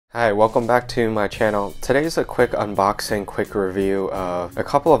Hi, welcome back to my channel. Today's a quick unboxing, quick review of a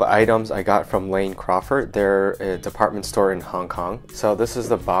couple of items I got from Lane Crawford. They're a department store in Hong Kong. So this is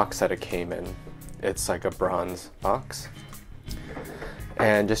the box that it came in. It's like a bronze box.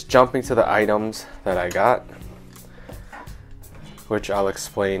 And just jumping to the items that I got, which I'll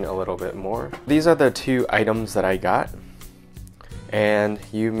explain a little bit more. These are the two items that I got. And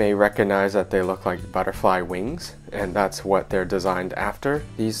you may recognize that they look like butterfly wings, and that's what they're designed after.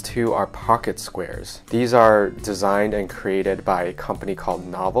 These two are pocket squares. These are designed and created by a company called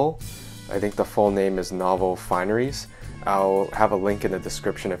Novel. I think the full name is Novel Fineries. I'll have a link in the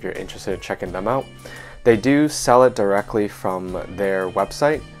description if you're interested in checking them out. They do sell it directly from their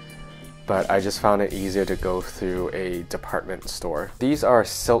website, but I just found it easier to go through a department store. These are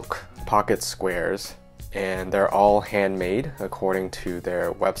silk pocket squares, and they're all handmade according to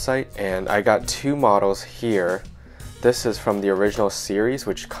their website. And I got two models here. This is from the original series,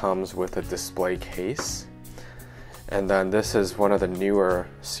 which comes with a display case. And then this is one of the newer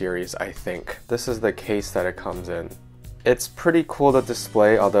series, I think. This is the case that it comes in. It's pretty cool to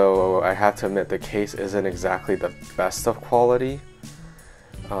display, although I have to admit the case isn't exactly the best of quality.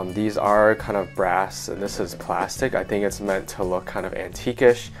 These are kind of brass and this is plastic. I think it's meant to look kind of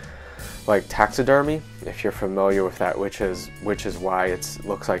antique-ish, like taxidermy, if you're familiar with that, which is why it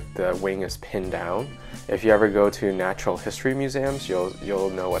looks like the wing is pinned down. If you ever go to natural history museums, you'll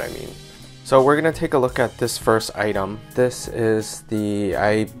know what I mean. So we're gonna take a look at this first item. This is the,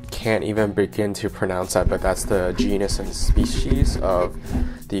 I can't even begin to pronounce that, but that's the genus and species of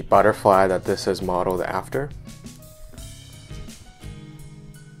the butterfly that this is modeled after.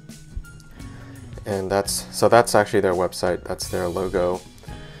 And that's actually their website, that's their logo.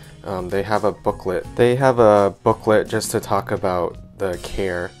 They have a booklet. They have a booklet just to talk about the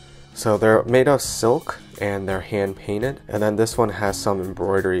care. So they're made of silk and they're hand painted. And then this one has some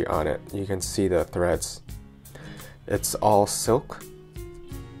embroidery on it. You can see the threads. It's all silk.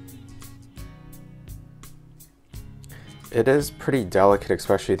 It is pretty delicate,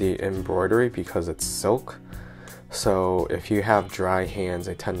 especially the embroidery, because it's silk. So if you have dry hands,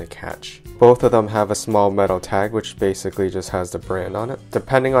 they tend to catch. Both of them have a small metal tag, which basically just has the brand on it.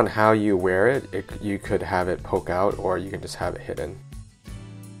 Depending on how you wear it, you could have it poke out or you can just have it hidden.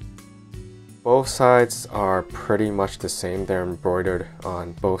 Both sides are pretty much the same. They're embroidered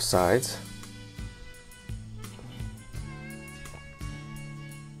on both sides.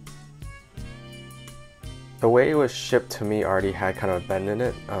 The way it was shipped to me already had kind of a bend in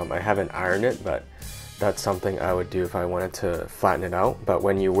it. I haven't ironed it, but that's something I would do if I wanted to flatten it out. But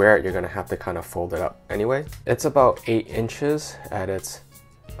when you wear it, you're gonna have to kind of fold it up anyway. It's about 8 inches at its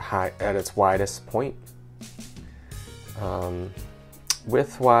widest point.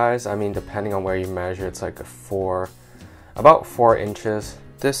 Width-wise, I mean, depending on where you measure, it's like about 4 inches.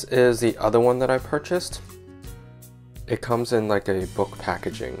 This is the other one that I purchased. It comes in like a book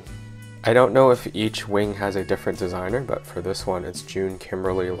packaging. I don't know if each wing has a different designer, but for this one, it's June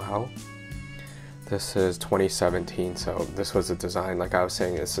Kimberly Lau. This is 2017, so this was a design, like I was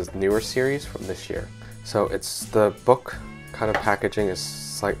saying, this is newer series from this year. So it's the book kind of packaging is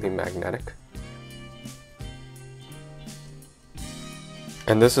slightly magnetic.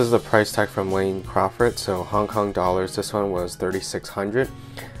 And this is the price tag from Lane Crawford, so Hong Kong dollars, this one was 3,600,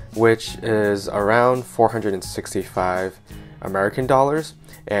 which is around 465 American dollars.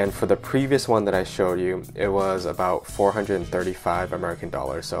 And for the previous one that I showed you, it was about 435 American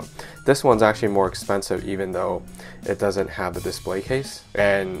dollars. So this one's actually more expensive even though it doesn't have the display case.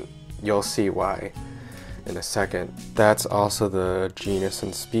 And you'll see why in a second. That's also the genus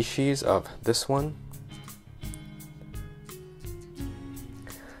and species of this one.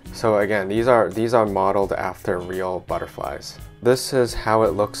 So again, these are modeled after real butterflies. This is how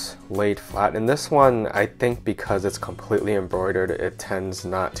it looks laid flat. And this one, I think because it's completely embroidered, it tends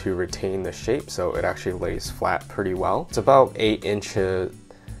not to retain the shape, so it actually lays flat pretty well. It's about 8 inches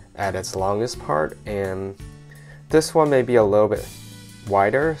at its longest part, and this one may be a little bit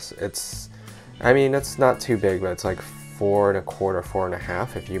wider. I mean, it's not too big, but it's like 4 1/4, 4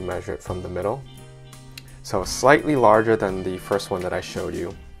 1/2 if you measure it from the middle. So slightly larger than the first one that I showed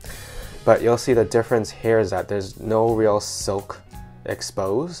you. But you'll see the difference here is that there's no real silk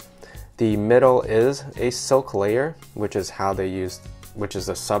exposed. The middle is a silk layer, which is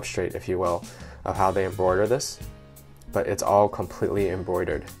the substrate, if you will, of how they embroider this. But it's all completely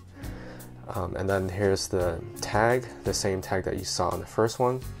embroidered. And then here's the tag, the same tag that you saw in the first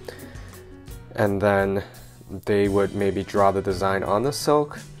one. And then they would maybe draw the design on the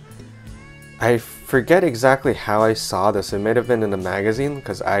silk. I forget exactly how I saw this. It may have been in the magazine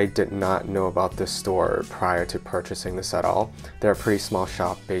because I did not know about this store prior to purchasing this at all. They're a pretty small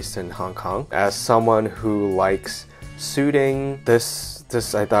shop based in Hong Kong. As someone who likes suiting, this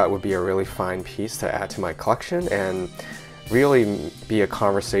I thought would be a really fine piece to add to my collection and really be a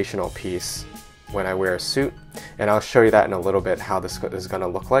conversational piece when I wear a suit. And I'll show you that in a little bit how this is going to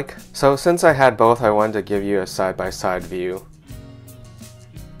look like. So since I had both, I wanted to give you a side-by-side view.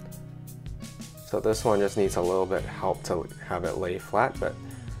 So this one just needs a little bit help to have it lay flat, but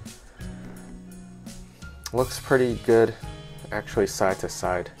looks pretty good actually side to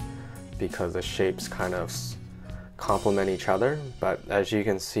side because the shapes kind of complement each other. But as you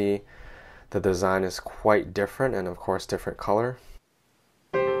can see, the design is quite different and of course different color.